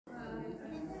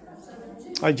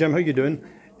Hi Jim, how you doing?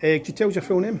 Could you tell us your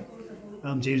full name?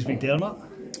 I'm James McDermott.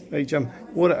 Right Jim,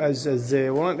 what it is I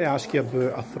wanted to ask you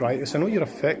about arthritis. I know you're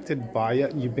affected by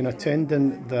it. You've been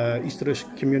attending the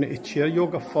Easterish Community Chair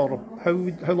Yoga for how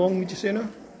long would you say now?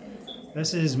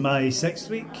 This is my 6th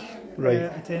week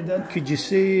attending. Could you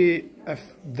say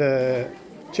if the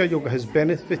chair yoga has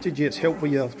benefited you, it's helped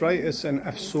with your arthritis, and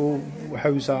if so,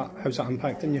 how's that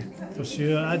impacting you? For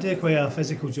sure, I do quite a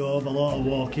physical job, a lot of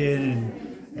walking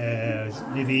and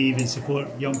maybe even support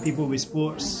young people with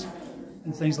sports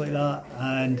and things like that.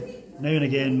 And now and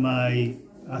again my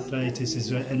arthritis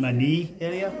is in my knee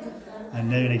area, and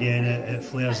now and again it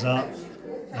flares up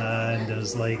and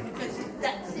there's like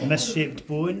misshaped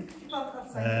bone.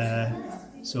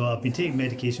 So I've been taking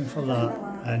medication for that,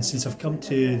 and since I've come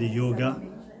to the yoga,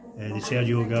 the chair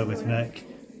yoga with Nick,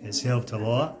 it's helped a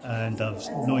lot, and I've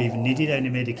not even needed any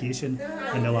medication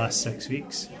in the last 6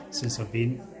 weeks since I've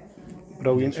been.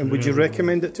 Brilliant. And would you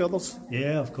recommend it to others?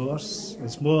 Yeah, of course.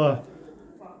 It's more,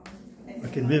 I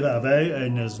can move it about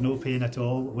and there's no pain at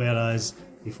all, whereas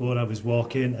before I was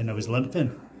walking and I was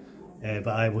limping. But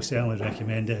I will certainly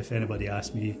recommend it if anybody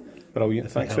asks me. Brilliant.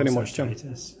 Thanks very much, Jim.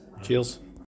 Cheers.